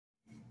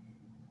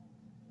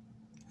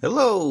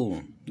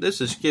Hello,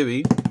 this is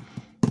Skibby,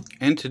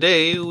 and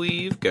today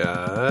we've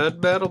got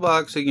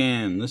BattlBox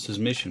again. This is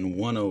mission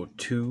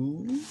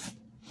 102,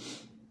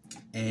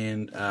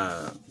 and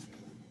on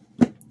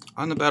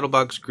the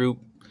BattlBox group,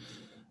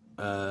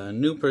 a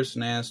new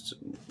person asked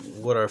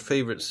what our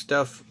favorite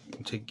stuff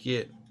to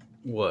get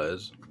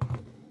was.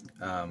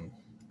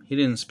 He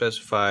didn't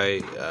specify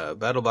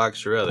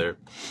BattlBox or other,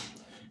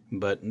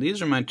 but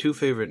these are my two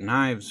favorite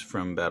knives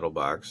from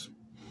BattlBox.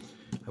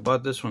 I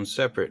bought this one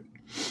separate,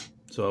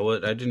 so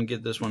I didn't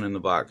get this one in the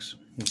box,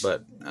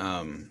 but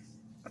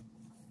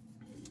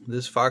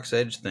this Fox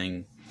Edge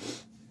thing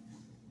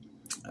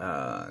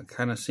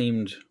kind of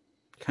seemed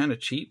kind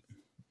of cheap,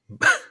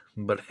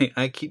 but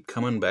I keep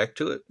coming back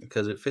to it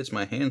because it fits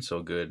my hand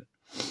so good.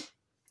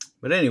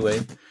 But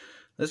anyway,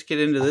 let's get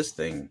into this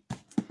thing.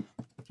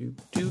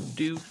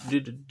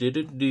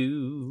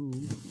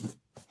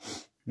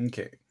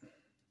 Okay.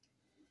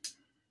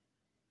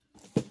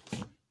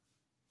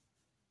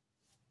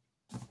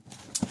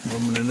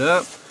 Open it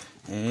up,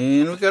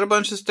 and we got a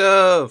bunch of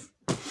stuff.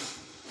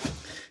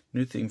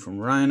 New thing from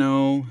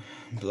Rhino,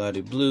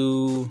 Bloody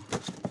Blue.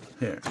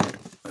 Here,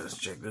 let's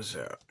check this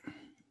out.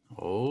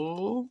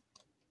 Oh,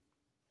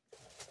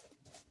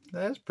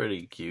 that's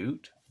pretty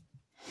cute.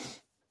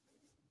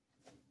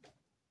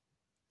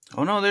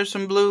 Oh no, there's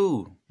some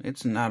blue.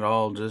 It's not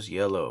all just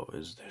yellow.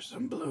 There's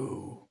some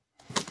blue.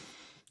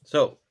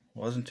 So,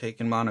 wasn't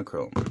taking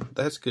monochrome.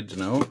 That's good to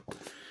know.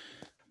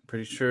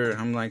 Pretty sure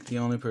I'm like the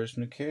only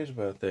person who cares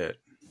about that,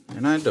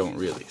 and I don't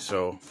really,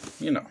 so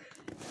you know.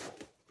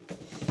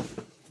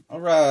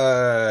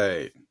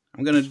 Alright,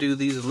 I'm gonna do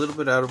these a little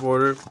bit out of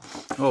order.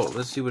 Oh,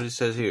 let's see what it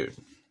says here.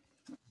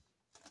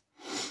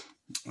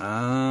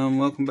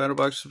 Welcome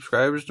BattlBox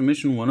subscribers to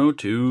mission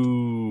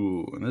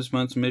 102, and this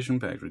month's mission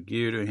packed with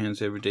gear to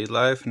enhance everyday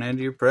life and add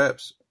to your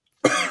preps.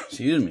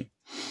 Excuse me.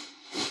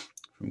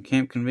 From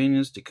camp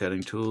convenience to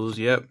cutting tools.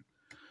 Yep.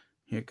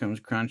 Here comes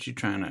Crunchy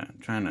trying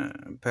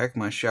to pack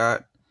my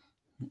shot.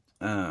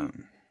 Yeah,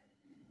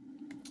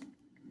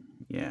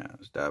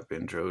 stop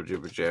intro,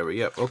 jibber jabber.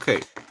 Yep, okay.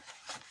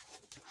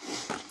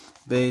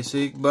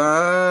 Basic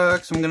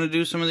box. I'm gonna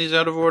do some of these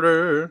out of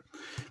order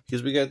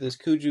because we got this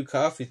Kuju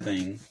coffee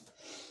thing.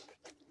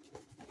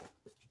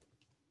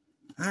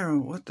 I don't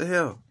know, what the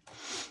hell?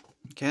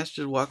 Cat's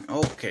just walking.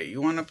 Okay, you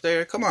want up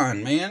there? Come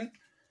on, man.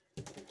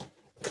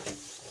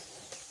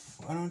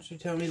 Why don't you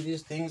tell me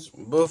these things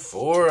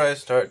before I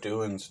start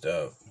doing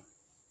stuff?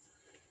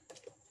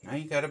 Now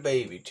you got a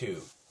baby,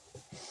 too.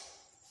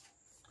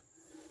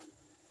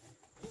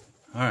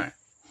 Alright.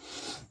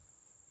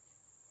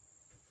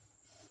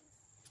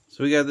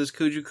 So we got this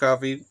Kuju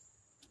coffee.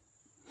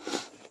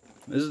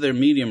 This is their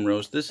medium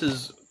roast. This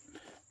is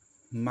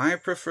my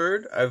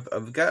preferred.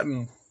 I've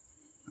gotten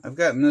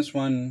this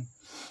one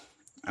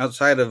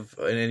outside of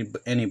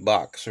any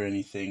box or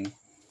anything.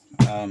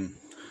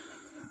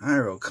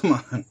 Iro, come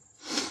on.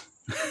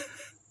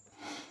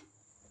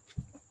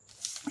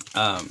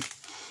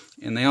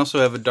 And they also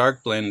have a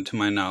dark blend to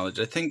my knowledge.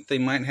 I think they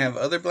might have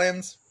other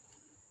blends,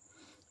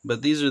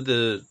 but these are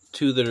the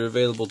two that are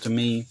available to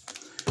me.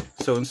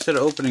 So instead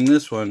of opening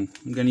this one,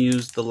 I'm going to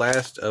use the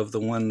last of the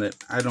one that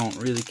I don't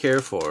really care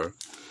for.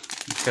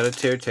 It's got a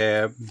tear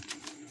tab,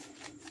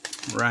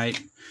 right?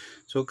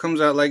 So it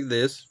comes out like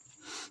this.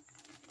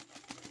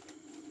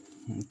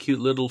 Cute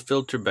little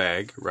filter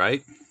bag,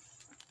 right?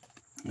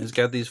 It's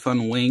got these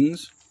fun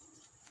wings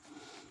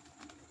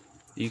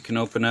you can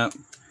open up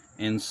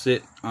and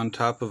sit on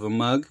top of a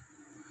mug.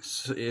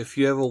 So if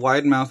you have a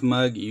wide mouth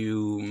mug,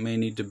 you may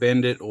need to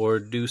bend it or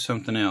do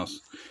something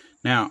else.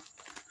 Now,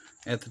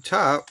 at the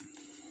top,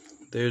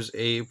 there's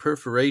a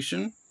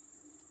perforation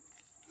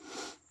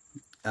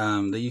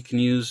that you can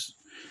use,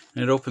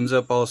 and it opens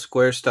up all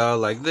square style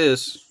like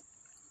this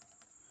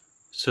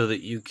so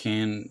that you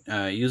can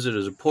use it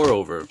as a pour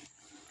over.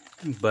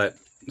 But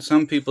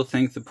some people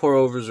think the pour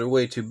overs are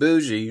way too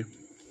bougie,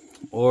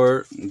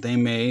 or they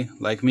may,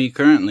 like me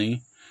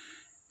currently,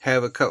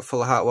 have a cup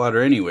full of hot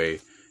water anyway,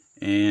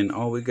 and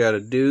all we gotta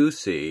do,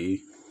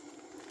 see,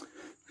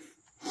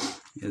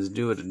 is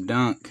do it a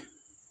dunk,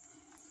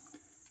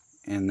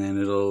 and then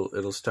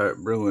it'll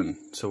start brewing.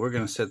 So we're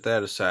gonna set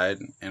that aside,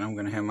 and I'm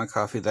gonna have my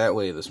coffee that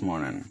way this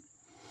morning.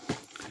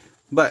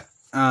 But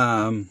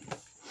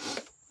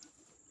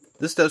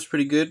this stuff's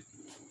pretty good.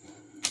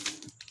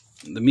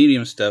 The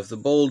medium stuff, the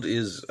bold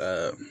is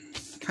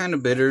kind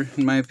of bitter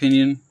in my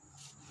opinion.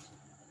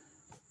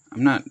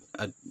 I'm not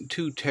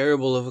too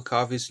terrible of a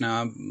coffee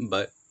snob,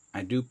 but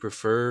I do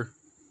prefer,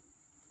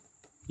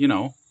 you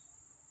know,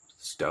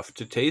 stuff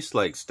to taste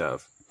like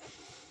stuff.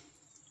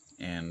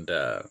 And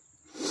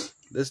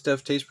this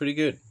stuff tastes pretty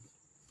good.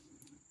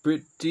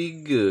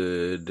 Pretty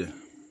good.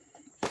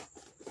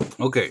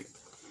 Okay,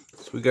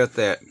 so we got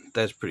that.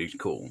 That's pretty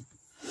cool.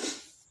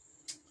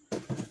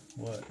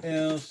 What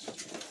else?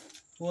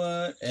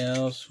 What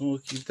else? We'll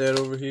keep that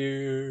over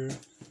here.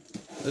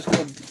 Let's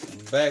go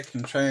back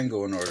and try and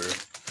go in order.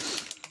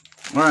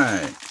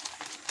 Alright.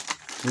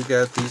 We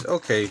got these.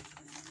 Okay.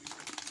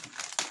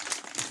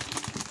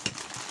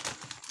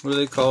 what are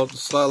they called?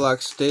 Slot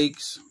lock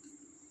stakes.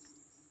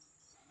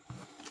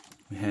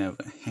 We have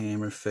a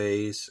hammer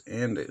face,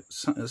 and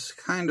it's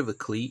kind of a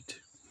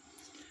cleat.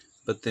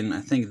 But then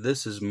I think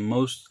this is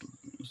most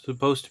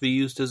supposed to be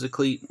used as a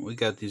cleat. We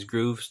got these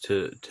grooves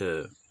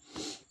to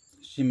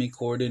shimmy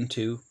cord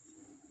into,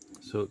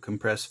 so it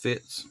compress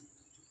fits,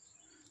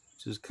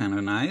 which is kind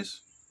of nice.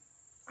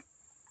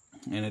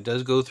 And it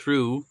does go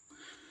through,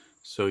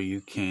 so you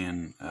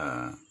can,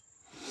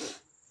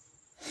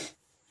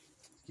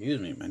 excuse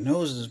me, my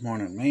nose this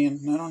morning, man.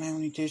 I don't have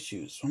any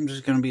tissues, so I'm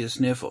just going to be a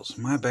sniffles.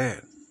 My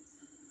bad.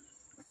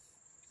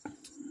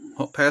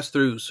 I'll pass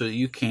through, so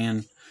you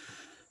can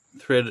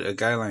thread a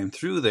guy line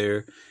through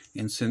there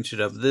and cinch it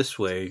up this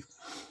way.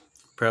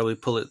 Probably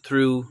pull it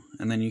through,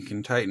 and then you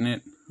can tighten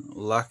it,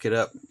 lock it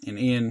up and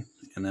in,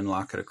 and then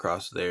lock it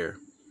across there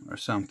or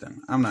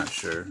something. I'm not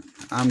sure.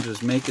 I'm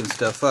just making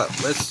stuff up.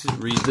 Let's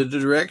read the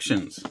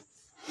directions.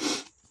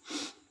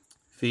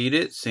 Feed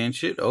it,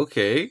 cinch it,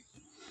 okay.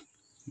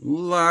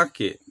 Lock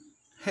it.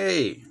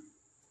 Hey.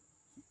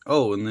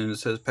 Oh, and then it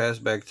says pass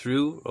back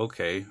through.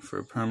 Okay, for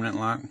a permanent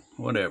lock,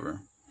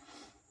 whatever.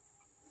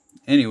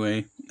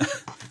 Anyway,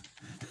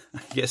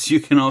 I guess you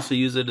can also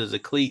use it as a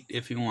cleat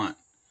if you want.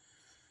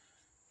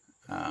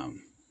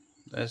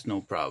 That's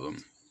no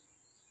problem.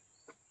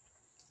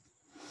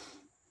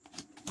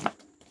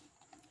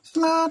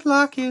 Slot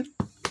lock it.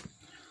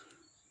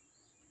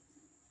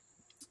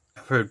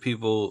 I've heard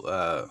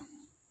people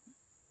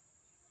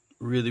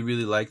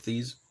really like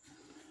these.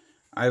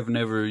 I've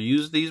never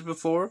used these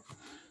before,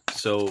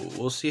 so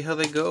we'll see how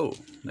they go.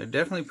 They're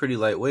definitely pretty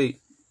lightweight.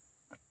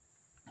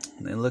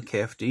 They look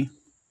hefty.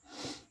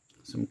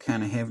 Some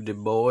kind of hefty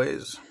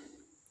boys.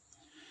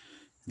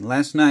 And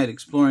last night,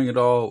 exploring it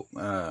all,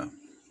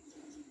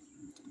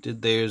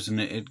 did theirs, and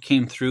it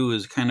came through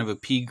as kind of a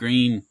pea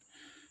green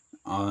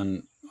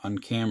on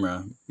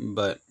camera,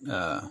 but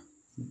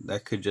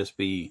that could just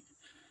be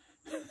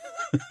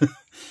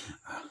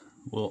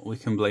well, we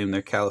can blame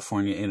their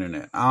California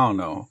internet. I don't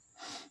know.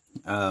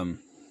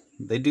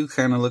 They do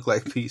kind of look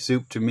like pea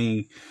soup to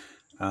me.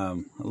 A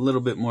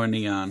little bit more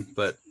neon,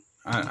 but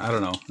I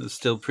don't know. It's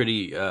still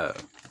pretty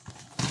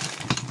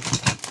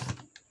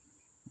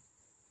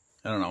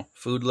I don't know,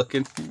 food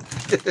looking.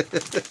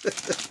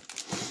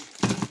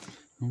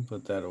 I'll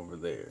put that over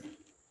there.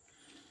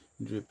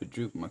 Drippy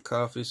droop my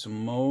coffee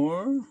some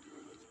more.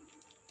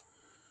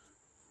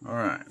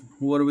 Alright,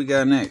 what do we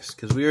got next?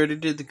 Because we already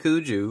did the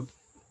Cuju.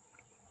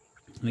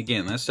 And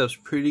again, that stuff's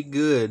pretty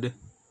good.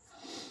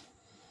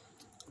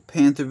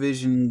 Panther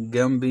Vision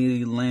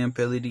Gumby Lamp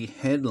LED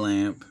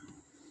headlamp.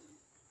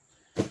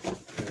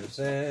 Where's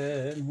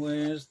that?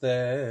 Where's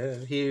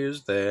that?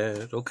 Here's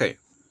that. Okay.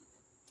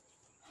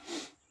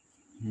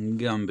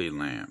 Gumby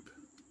lamp.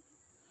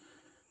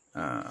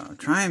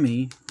 Try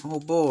me.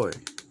 Oh boy.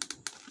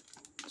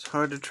 It's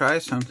hard to try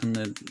something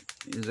that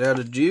is out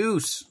of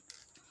juice.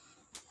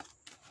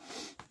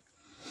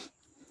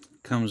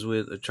 Comes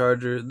with a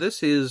charger.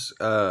 This is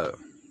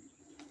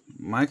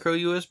micro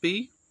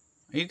USB.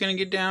 Are you gonna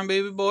get down,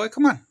 baby boy?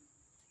 Come on.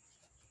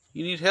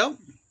 You need help?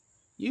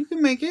 You can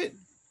make it.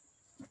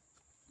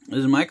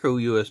 There's a micro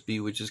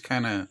USB, which is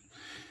kind of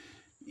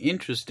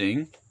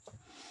interesting.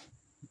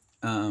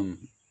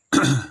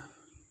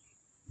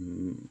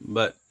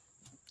 But,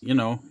 you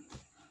know,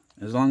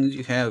 as long as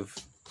you have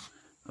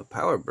a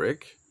power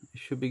brick, it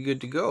should be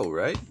good to go,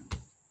 right?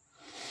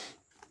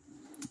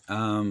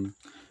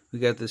 We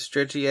got this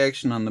stretchy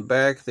action on the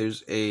back.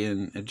 There's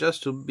an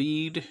adjustable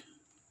bead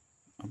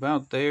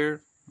about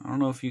there. I don't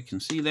know if you can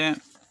see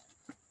that.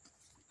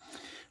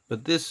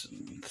 But this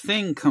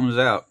thing comes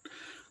out.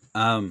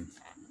 I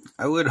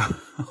would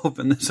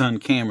open this on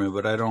camera,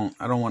 but I don't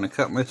want to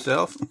cut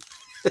myself.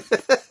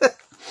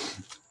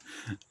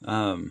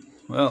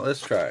 Well,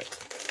 let's try it.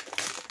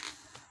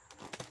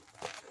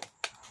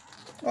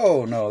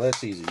 Oh, no,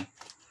 that's easy.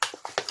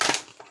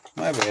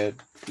 My bad.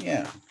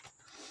 Yeah.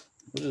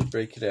 We'll just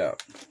break it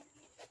out.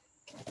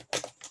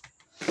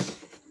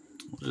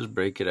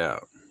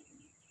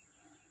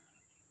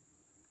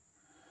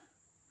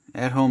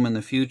 At home in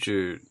the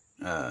future,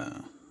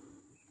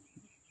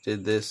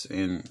 did this,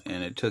 and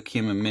it took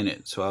him a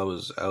minute, so I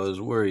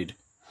was worried.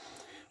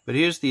 But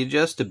here's the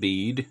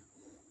adjust-a-bead.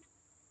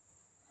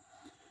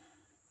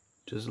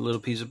 Just a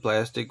little piece of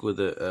plastic with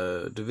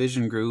a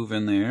division groove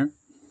in there.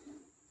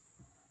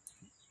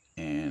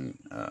 And,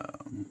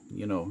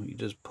 you know, you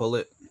just pull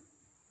it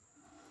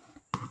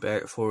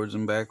back, forwards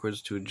and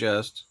backwards to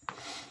adjust.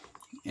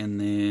 And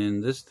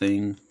then this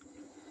thing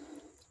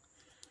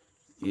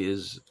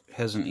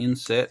has an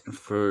inset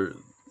for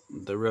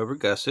the rubber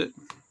gusset,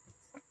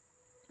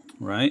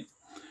 right?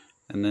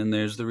 And then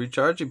there's the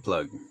recharging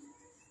plug.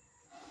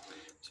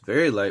 It's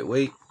very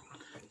lightweight,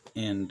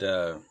 and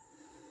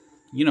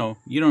you know,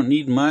 you don't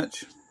need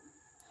much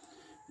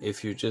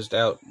if you're just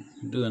out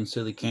doing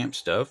silly camp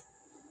stuff.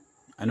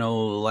 I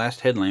know the last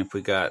headlamp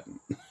we got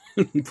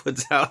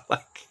puts out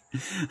like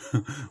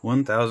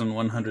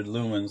 1,100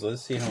 lumens.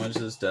 Let's see how much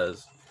this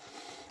does.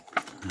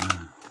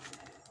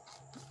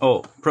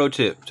 Oh, pro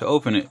tip, to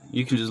open it,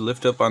 you can just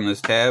lift up on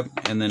this tab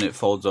and then it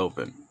folds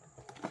open.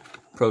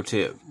 Pro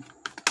tip.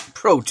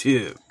 Pro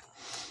tip.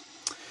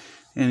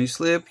 Any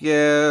slip?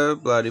 Yeah.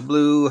 Bloody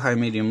blue. High,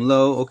 medium,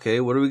 low. Okay,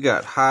 what do we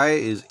got? High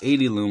is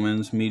 80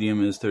 lumens,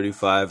 medium is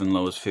 35, and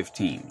low is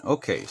 15.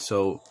 Okay,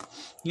 so,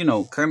 you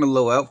know, kind of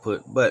low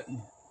output, but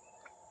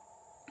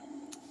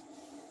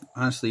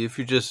honestly, if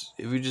you're just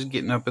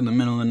getting up in the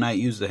middle of the night,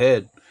 use the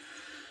head.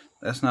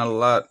 That's not a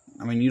lot.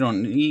 I mean, you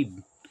don't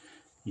need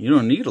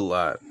a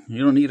lot.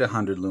 You don't need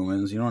 100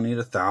 lumens. You don't need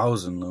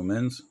 1,000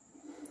 lumens.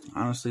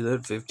 Honestly,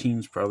 that 15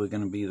 is probably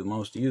going to be the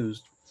most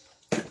used.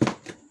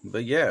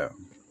 But yeah.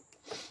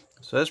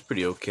 So that's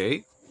pretty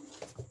okay.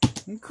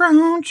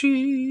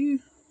 Crunchy.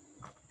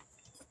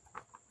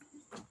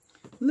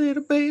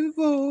 Little baby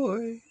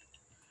boy.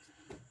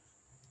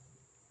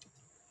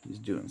 He's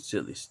doing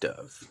silly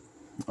stuff.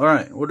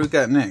 Alright, what do we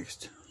got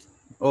next?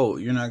 Oh,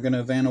 you're not going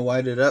to Vanna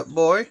White it up,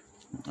 boy?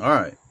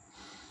 Alright.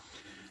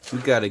 We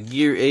got a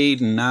Gear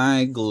Aid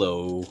Nye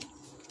Glow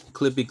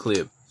Clippy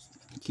Clip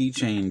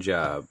keychain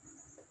job.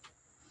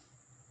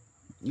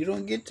 You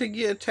don't get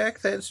to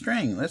attack that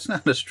string. That's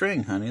not a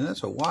string, honey.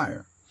 That's a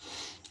wire.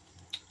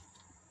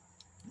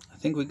 I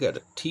think we got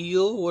a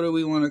teal. What do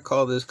we want to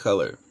call this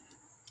color?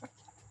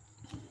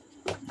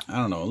 I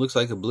don't know. It looks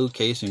like a blue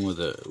casing with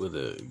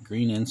a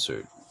green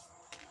insert.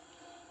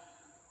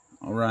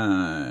 All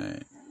right.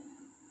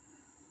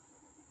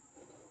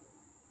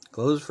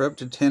 Glows for up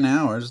to 10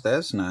 hours.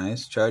 That's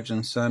nice.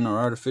 Charging sun or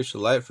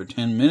artificial light for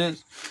 10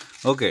 minutes.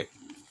 Okay.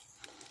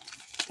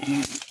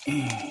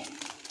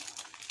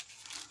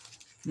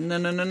 No,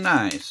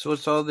 nice.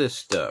 What's all this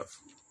stuff?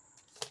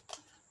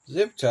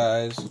 Zip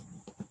ties.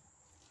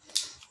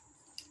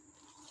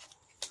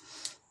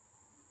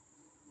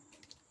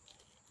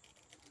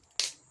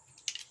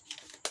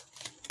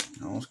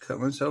 I almost cut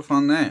myself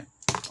on that.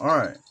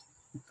 Alright.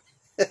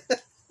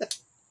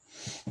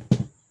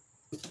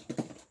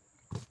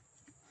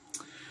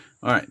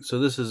 Alright, so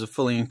this is a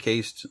fully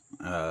encased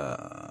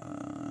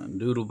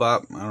doodle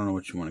bop. I don't know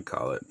what you want to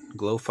call it.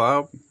 Glow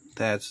fob.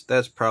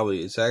 That's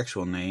probably its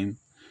actual name.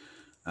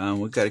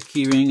 We've got a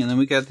key ring, and then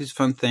we got these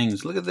fun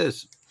things. Look at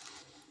this.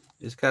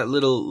 It's got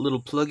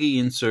little pluggy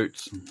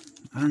inserts.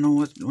 I don't know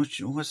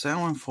what's that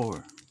one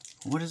for.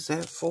 What is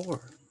that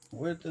for?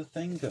 Where'd the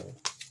thing go?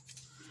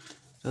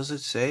 Does it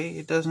say?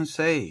 It doesn't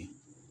say.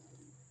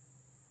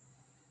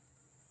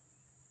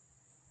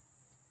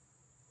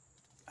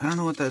 I don't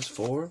know what that's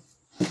for.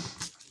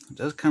 It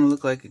does kind of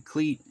look like a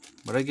cleat,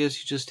 but I guess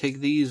you just take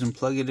these and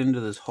plug it into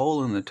this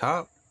hole in the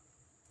top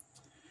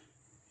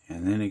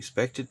and then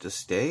expect it to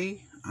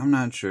stay? I'm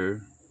not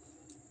sure.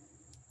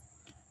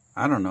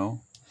 I don't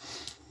know.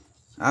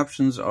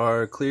 Options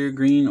are clear,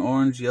 green,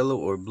 orange, yellow,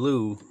 or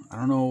blue. I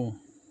don't know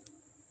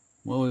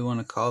what we want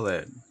to call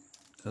that,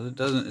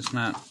 because it's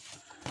not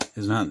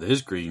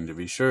this green, to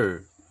be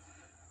sure.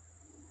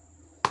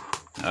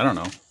 I don't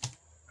know.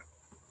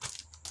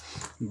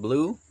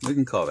 Blue? We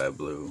can call that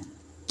blue.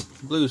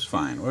 Blue's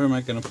fine. Where am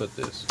I going to put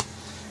this?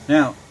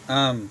 Now,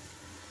 in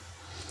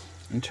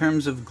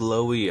terms of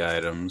glowy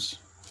items,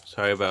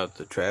 sorry about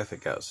the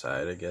traffic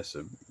outside. I guess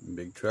a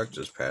big truck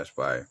just passed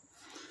by.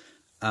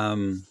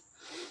 I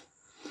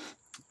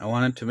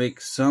wanted to make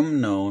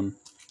some known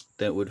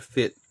that would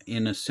fit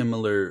in a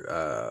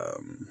similar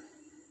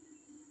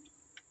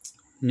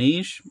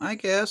niche, I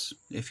guess,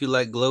 if you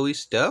like glowy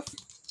stuff.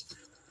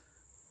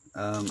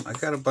 I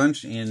got a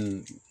bunch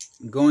in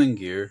Going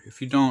Gear. If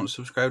you don't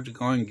subscribe to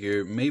Going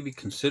Gear, maybe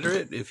consider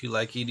it if you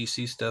like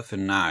EDC stuff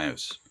and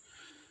knives.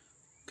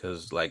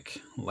 Because,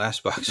 like,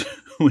 last box,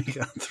 we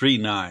got 3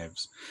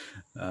 knives.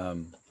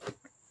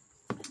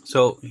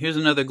 So, here's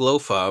another glow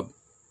fob.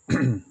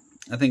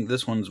 I think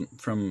this one's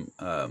from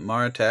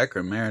Maritac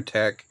or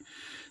Maritac.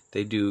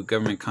 They do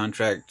government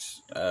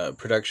contracts,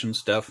 production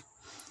stuff.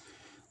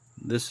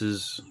 This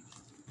is,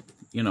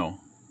 you know,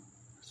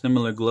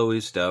 similar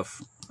glowy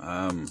stuff.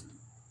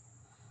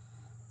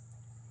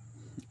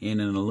 In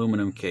an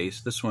aluminum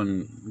case. This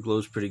one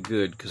glows pretty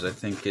good because I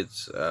think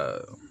it's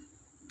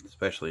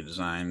specially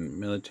designed.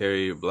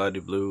 Military, bloody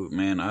blue,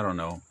 man, I don't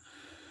know.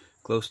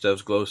 Glow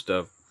stuff's glow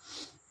stuff.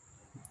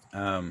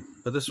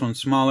 But this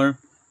one's smaller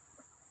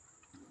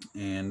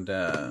and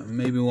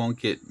maybe won't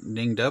get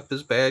dinged up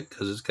as bad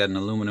because it's got an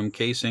aluminum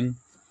casing.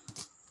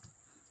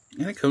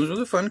 And it comes with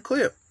a fun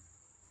clip.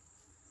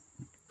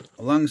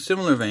 Along a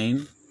similar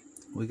vein,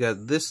 we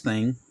got this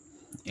thing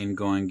in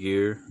Going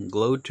Gear,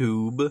 Glow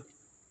Tube.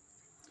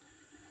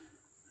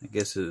 I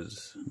guess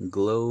it's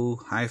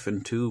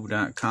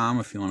glow-tube.com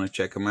if you want to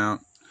check them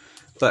out.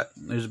 But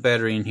there's a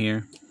battery in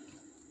here.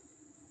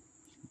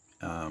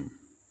 So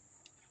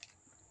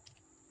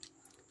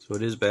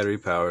it is battery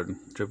powered,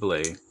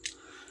 AAA.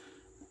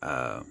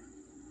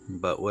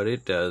 But what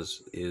it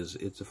does is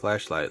it's a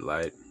flashlight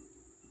light,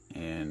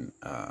 and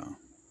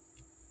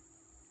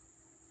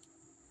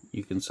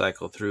you can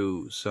cycle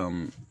through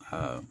some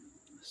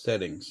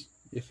settings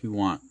if you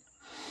want.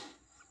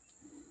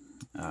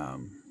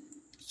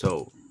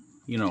 So,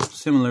 you know,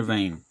 similar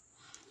vein.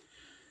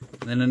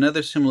 And then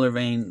another similar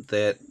vein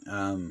that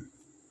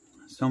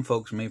Some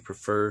folks may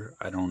prefer,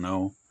 I don't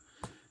know.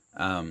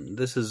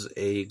 This is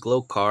a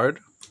glow card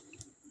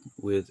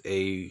with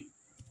a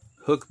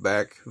hook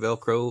back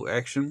Velcro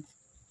action.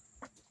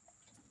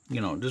 You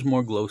know, just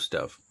more glow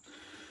stuff.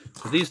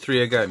 So these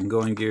three I got in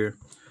going gear.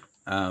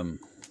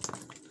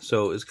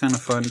 So it's kind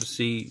of fun to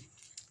see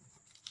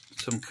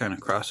some kind of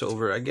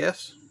crossover, I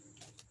guess.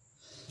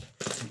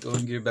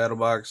 Going gear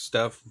BattlBox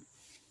stuff.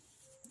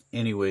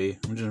 Anyway,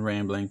 I'm just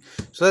rambling.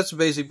 So that's the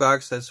basic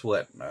box. That's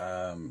what?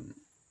 I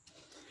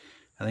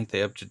think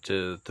they upped it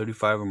to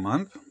 $35 a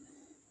month.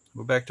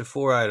 We're back to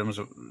 4 items.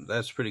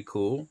 That's pretty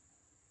cool.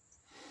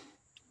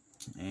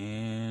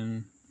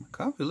 And my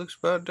coffee looks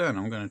about done.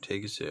 I'm going to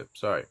take a sip.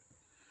 Sorry.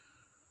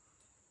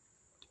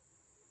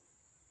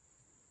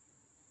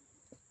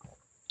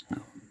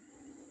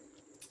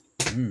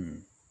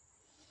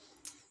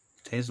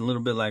 Tastes a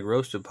little bit like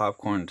roasted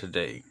popcorn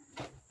today.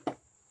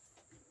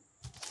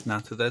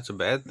 Not that that's a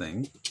bad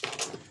thing.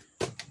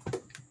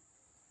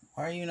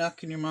 Why are you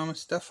knocking your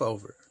mama's stuff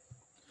over?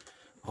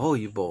 Oh,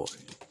 you boy.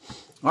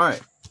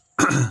 Alright.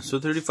 So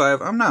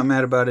 35. I'm not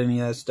mad about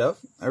any of that stuff.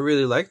 I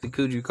really like the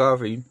Kuju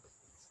coffee.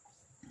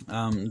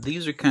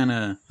 These are kind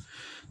of...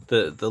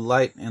 The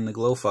light and the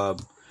glow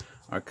fob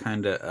are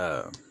kind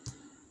of...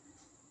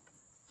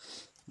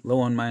 low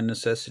on my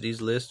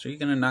necessities list. Are you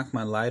gonna knock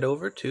my light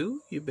over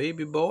too, you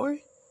baby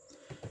boy?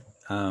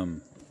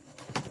 You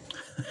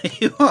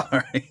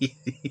are a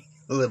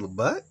little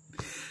butt.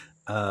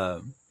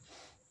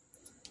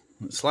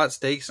 Slot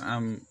steaks,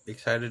 I'm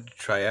excited to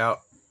try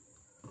out.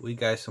 We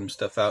got some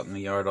stuff out in the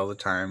yard all the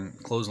time,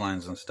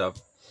 clotheslines and stuff.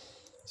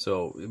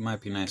 So it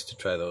might be nice to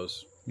try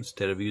those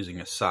instead of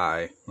using a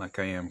sai like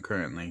I am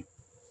currently.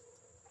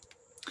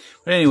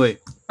 But anyway,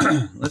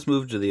 let's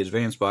move to the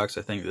advanced box.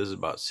 I think this is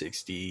about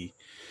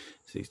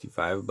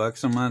 65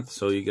 bucks a month,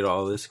 so you get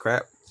all this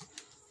crap.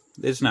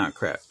 It's not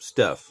crap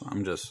stuff.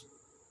 I'm just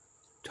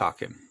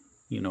talking.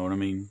 You know what I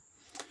mean?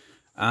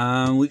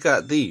 We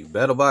got the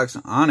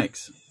BattlBox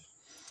Onyx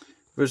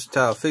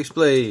versatile fixed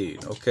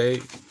blade.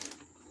 Okay,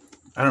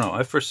 I don't know.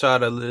 I first saw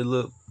it.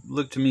 It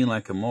looked to me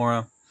like a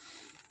Mora.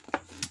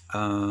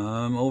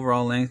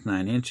 Overall length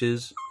 9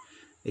 inches.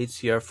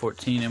 HCR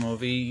 14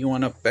 MOV. You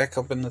want to back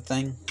up in the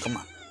thing? Come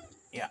on.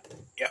 Yeah,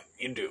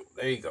 you do.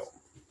 There you go.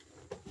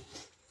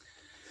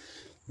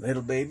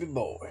 Little baby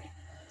boy.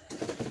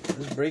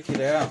 Let's break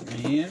it out,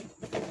 man.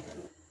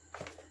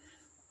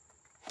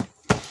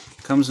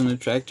 Comes in an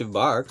attractive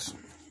box.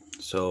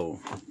 So,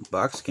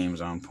 box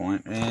game's on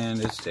point,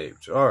 and it's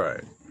taped.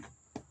 Alright.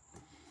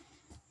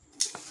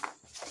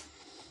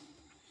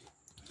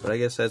 But I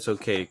guess that's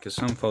okay, because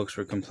some folks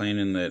were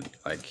complaining that,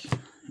 like,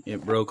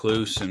 it broke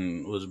loose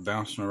and was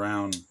bouncing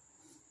around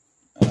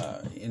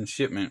in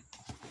shipment.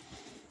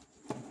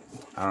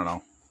 I don't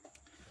know.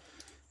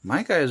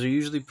 My guys are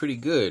usually pretty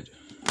good.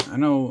 I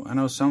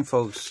know some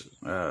folks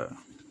have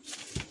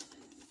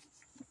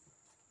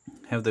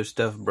their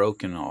stuff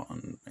broken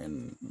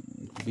and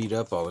beat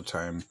up all the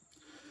time.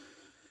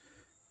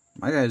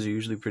 My guys are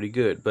usually pretty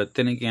good, but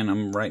then again,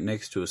 I'm right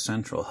next to a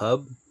central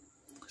hub,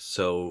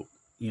 so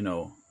you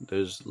know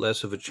there's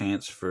less of a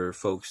chance for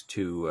folks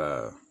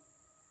to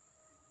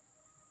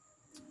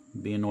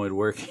be annoyed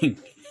working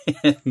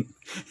and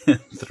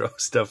throw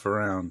stuff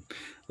around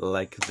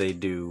like they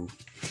do.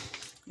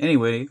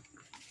 Anyway,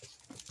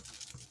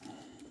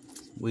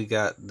 we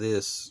got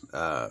this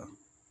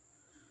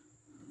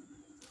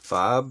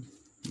fob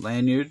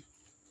lanyard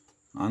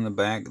on the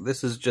back.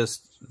 This is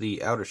just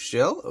the outer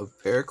shell of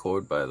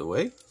paracord, by the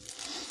way.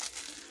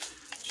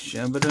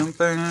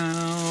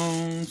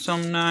 Shabba-dum-bum,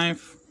 some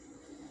knife.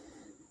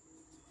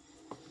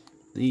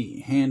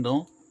 The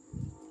handle,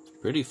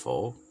 pretty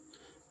full.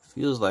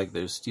 Feels like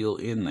there's steel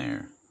in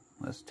there.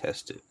 Let's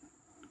test it.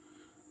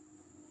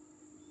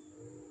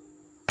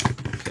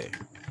 Okay,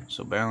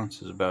 so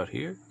balance is about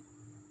here.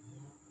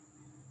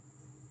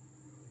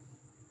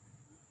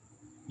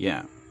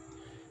 Yeah,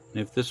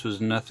 and if this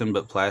was nothing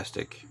but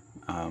plastic,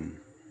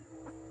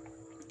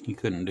 you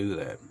couldn't do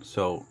that.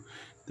 So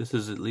this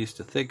is at least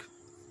a thick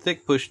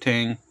push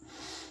tang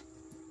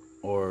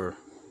or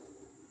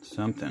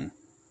something.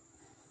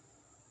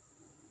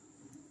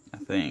 I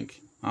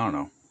think. I don't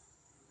know.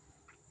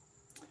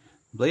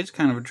 Blade's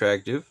kind of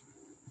attractive.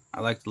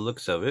 I like the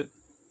looks of it.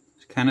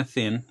 It's kind of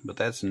thin, but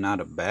that's not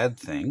a bad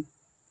thing.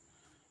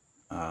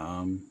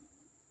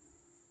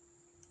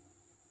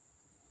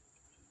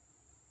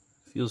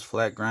 Feels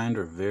flat grind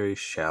or very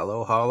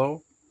shallow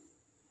hollow.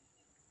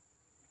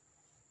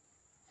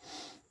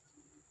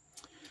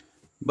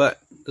 But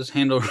this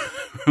handle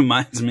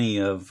reminds me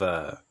of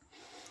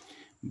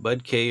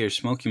Bud K or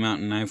Smoky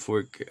Mountain Knife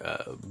Work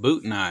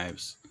boot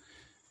knives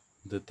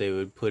that they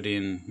would put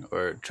in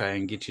or try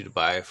and get you to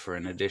buy for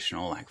an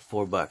additional like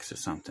 $4 or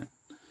something.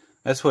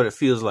 That's what it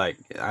feels like.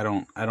 I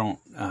don't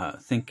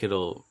think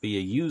it'll be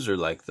a user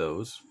like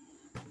those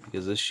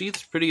because the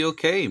sheath's pretty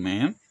okay,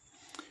 man.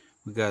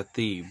 We got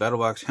the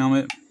BattlBox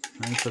helmet.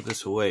 Let me put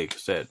this away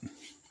because that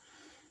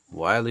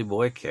wily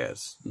boy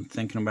cat's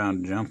thinking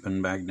about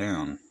jumping back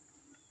down.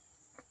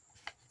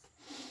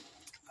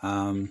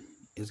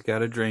 It's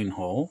got a drain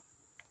hole.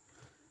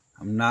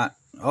 I'm not,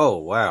 oh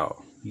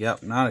wow,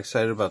 yep, not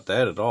excited about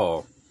that at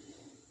all.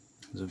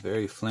 It's a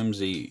very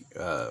flimsy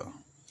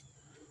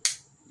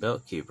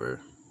belt keeper.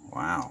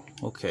 Wow,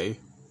 okay.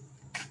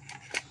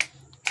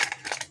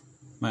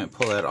 Might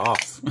pull that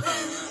off.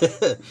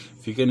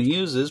 If you're gonna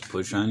use this,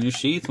 push on your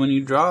sheath when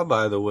you draw,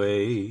 by the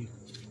way.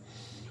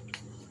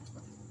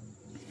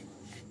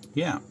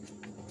 Yeah,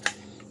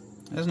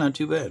 that's not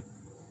too bad.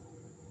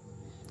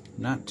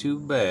 Not too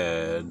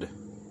bad.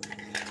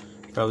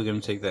 Probably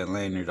gonna take that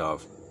lanyard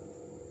off.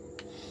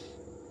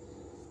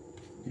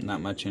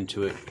 Not much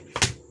into it.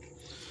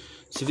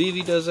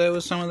 Civivi does that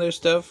with some of their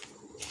stuff.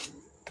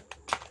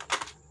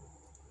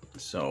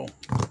 So,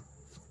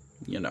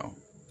 you know.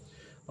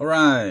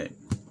 Alright,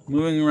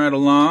 moving right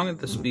along at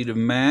the speed of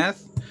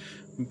math.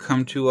 We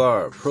come to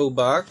our Pro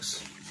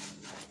Box.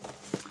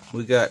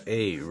 We got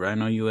a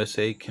Rhino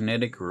USA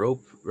kinetic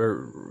rope,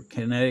 or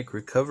kinetic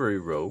recovery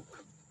rope.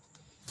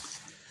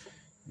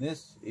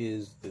 This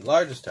is the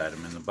largest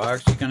item in the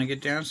box. You're gonna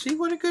get down. See,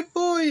 what a good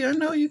boy. I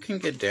know you can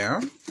get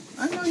down.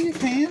 I know you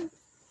can.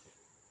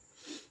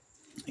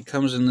 It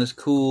comes in this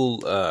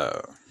cool,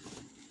 I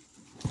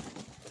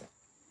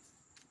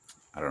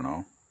don't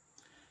know,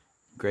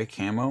 gray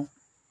camo.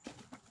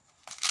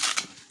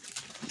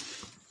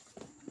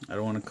 I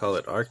don't want to call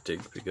it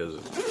Arctic because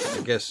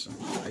I guess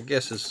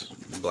it's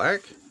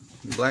black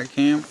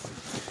cam.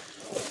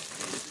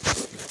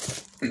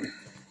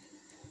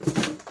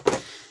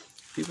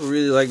 People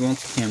really like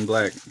multicam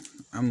black.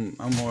 I'm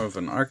more of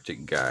an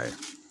Arctic guy,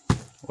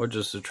 or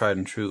just a tried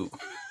and true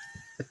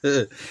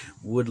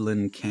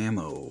woodland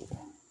camo.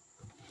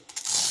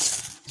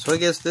 So I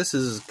guess this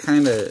is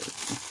kind of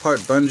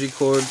part bungee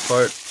cord,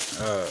 part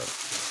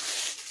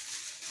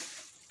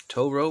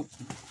tow rope.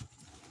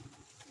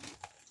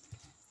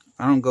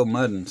 I don't go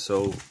mudding,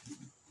 so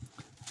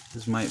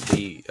this might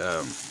be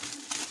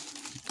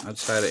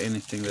outside of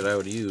anything that I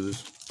would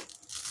use.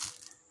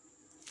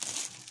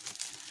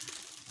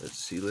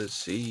 Let's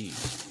see.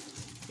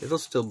 It'll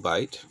still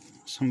bite.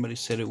 Somebody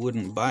said it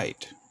wouldn't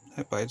bite.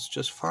 That bites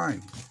just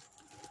fine.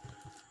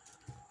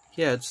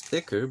 Yeah, it's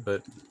thicker,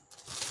 but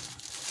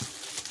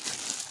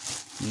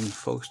I mean,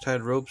 folks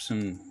tied ropes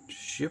and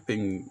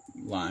shipping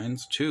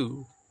lines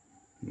too.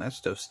 That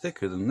stuff's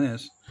thicker than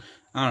this.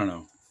 I don't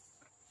know.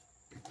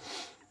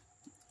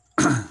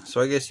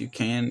 So I guess you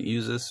can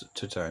use this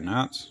to tie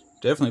knots.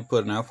 Definitely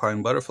put an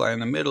alpine butterfly in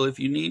the middle if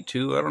you need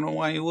to. I don't know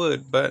why you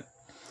would, but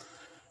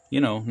you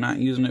know, not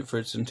using it for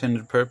its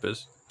intended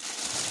purpose.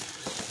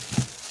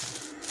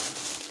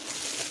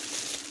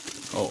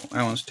 Oh,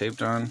 that one's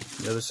taped on.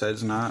 The other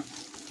side's not.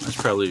 That's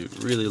probably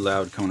really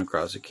loud coming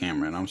across the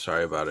camera, and I'm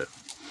sorry about it.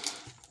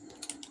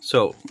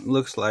 So,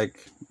 looks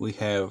like we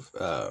have,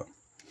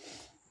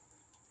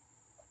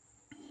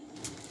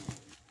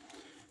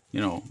 you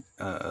know,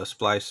 a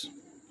splice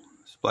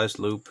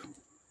loop,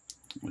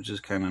 which is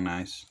kind of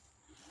nice.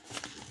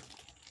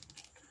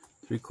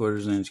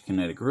 3/4 inch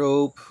kinetic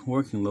rope.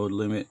 Working load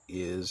limit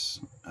is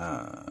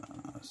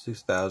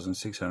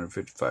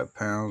 6,655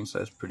 pounds.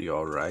 That's pretty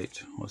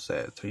alright. What's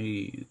that?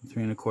 3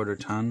 1/4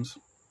 tons.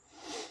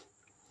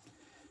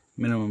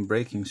 Minimum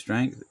braking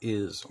strength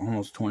is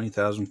almost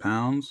 20,000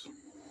 pounds.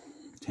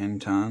 10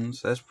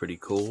 tons. That's pretty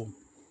cool.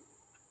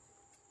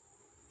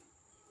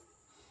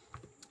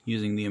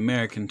 Using the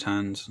American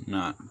tons,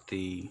 not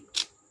the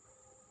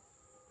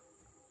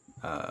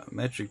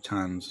metric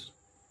tons.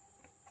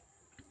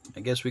 I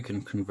guess we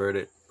can convert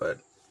it, but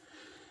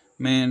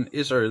man,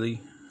 it's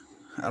early.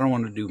 I don't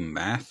want to do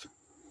math,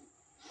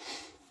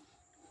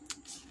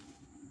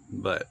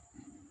 but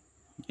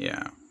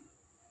yeah.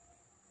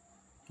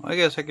 Well, I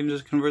guess I can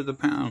just convert the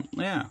pound.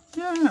 Yeah,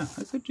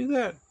 I could do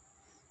that.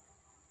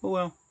 Oh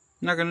well,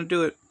 I'm not gonna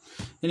do it.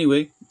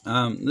 Anyway,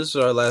 this is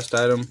our last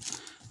item.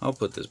 I'll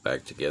put this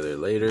back together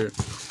later.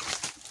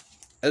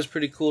 That's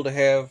pretty cool to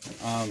have.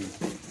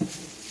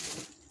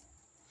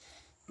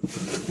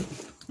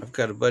 I've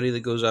got a buddy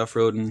that goes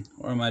off-roading,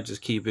 or I might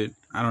just keep it.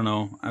 I don't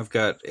know. I've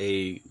got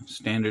a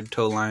standard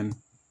tow line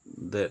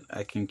that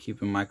I can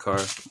keep in my car.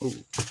 Oh,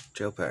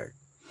 gel pack.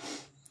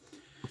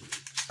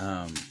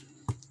 Oh,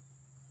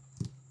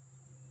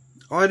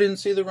 I didn't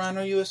see the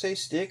Rhino USA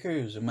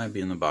stickers. It might be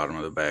in the bottom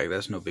of the bag.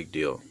 That's no big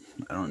deal.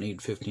 I don't need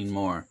 15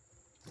 more.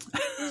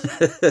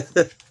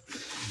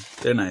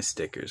 They're nice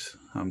stickers.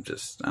 I'm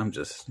just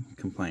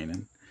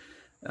complaining.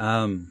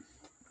 So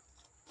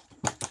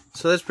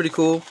that's pretty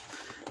cool.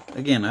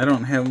 Again, I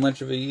don't have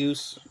much of a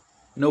use.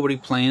 Nobody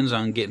plans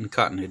on getting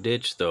caught in a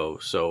ditch, though.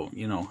 So,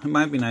 you know, it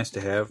might be nice to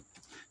have.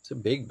 It's a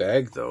big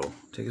bag, though.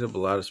 It takes up a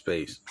lot of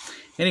space.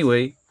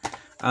 Anyway,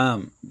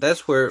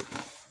 that's where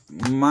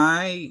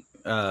my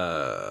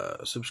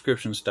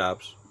subscription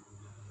stops.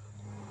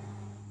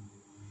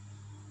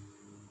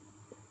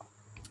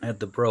 At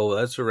the Pro,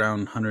 that's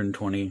around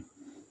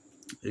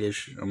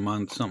 120-ish a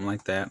month, something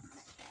like that.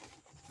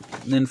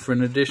 And then for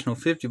an additional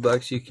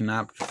 $50, you can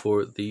opt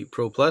for the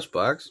Pro Plus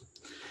box.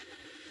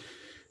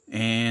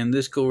 And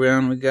this go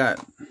round, we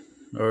got,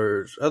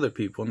 or other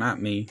people,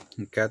 not me,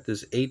 got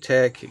this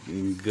ATAC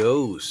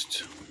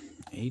Ghost.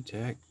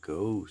 ATAC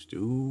Ghost.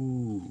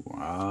 Ooh.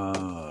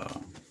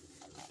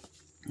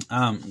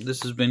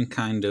 This has been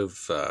kind of,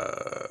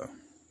 I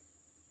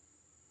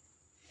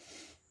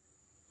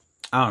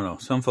don't know.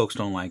 Some folks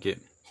don't like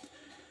it.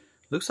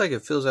 Looks like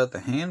it fills out the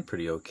hand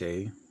pretty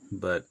okay,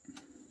 but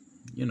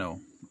you know,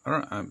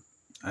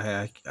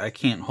 I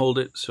can't hold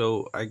it,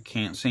 so I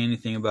can't say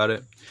anything about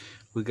it.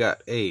 We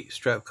got a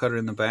strap cutter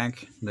in the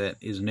back that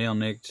is nail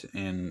nicked,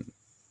 and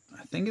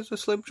I think it's a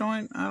slip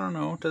joint. I don't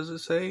know. Does it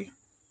say?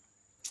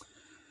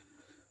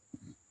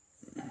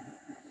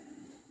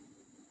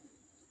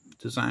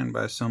 Designed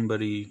by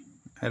somebody,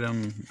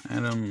 Adam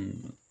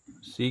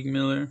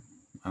Siegmiller.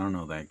 I don't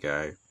know that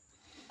guy.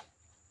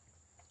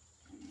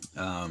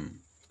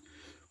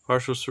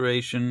 Partial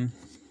serration,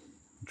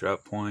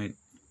 drop point,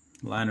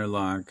 liner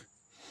lock.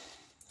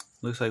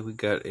 Looks like we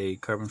got a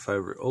carbon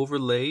fiber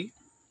overlay.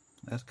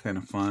 That's kind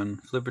of fun.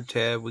 Flipper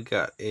tab. We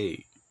got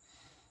a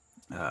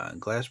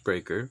glass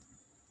breaker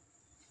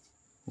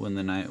when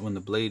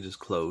the blade is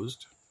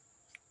closed,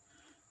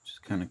 which is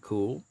kind of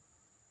cool.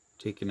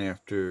 Taken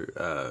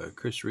after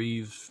Chris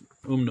Reeves'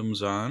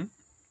 on.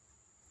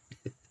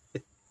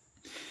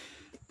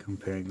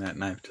 Comparing that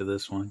knife to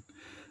this one.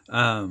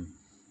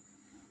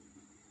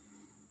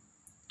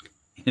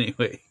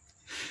 Anyway,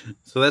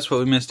 so that's what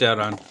we missed out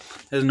on.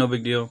 That's no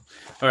big deal.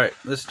 Alright,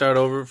 let's start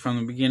over from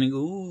the beginning.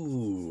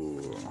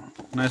 Ooh,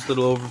 nice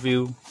little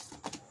overview.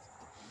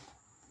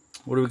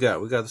 What do we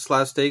got? We got the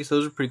slot steaks.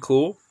 Those are pretty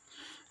cool.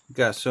 We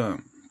got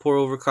some pour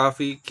over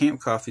coffee, camp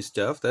coffee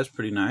stuff. That's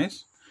pretty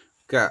nice.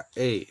 Got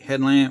a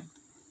headlamp,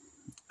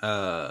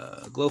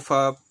 glow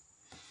fob,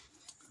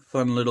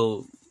 fun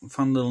little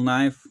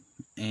knife,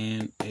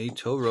 and a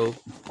tow rope.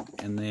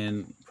 And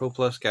then Pro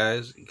Plus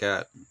guys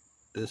got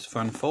this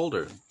fun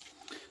folder.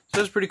 So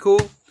that's pretty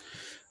cool.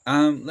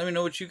 Let me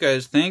know what you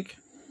guys think.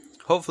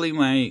 Hopefully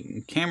my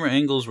camera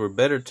angles were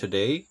better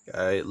today.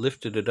 I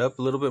lifted it up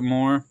a little bit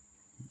more.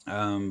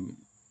 And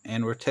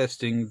we're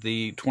testing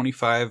the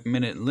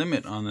 25-minute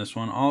limit on this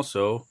one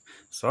also.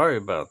 Sorry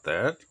about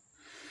that.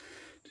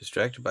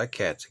 Distracted by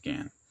cats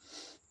again.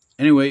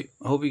 Anyway,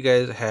 I hope you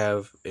guys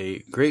have a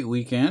great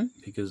weekend,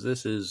 because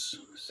this is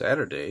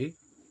Saturday.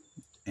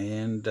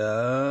 And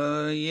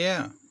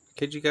yeah,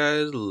 catch you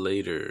guys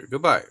later.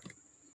 Goodbye.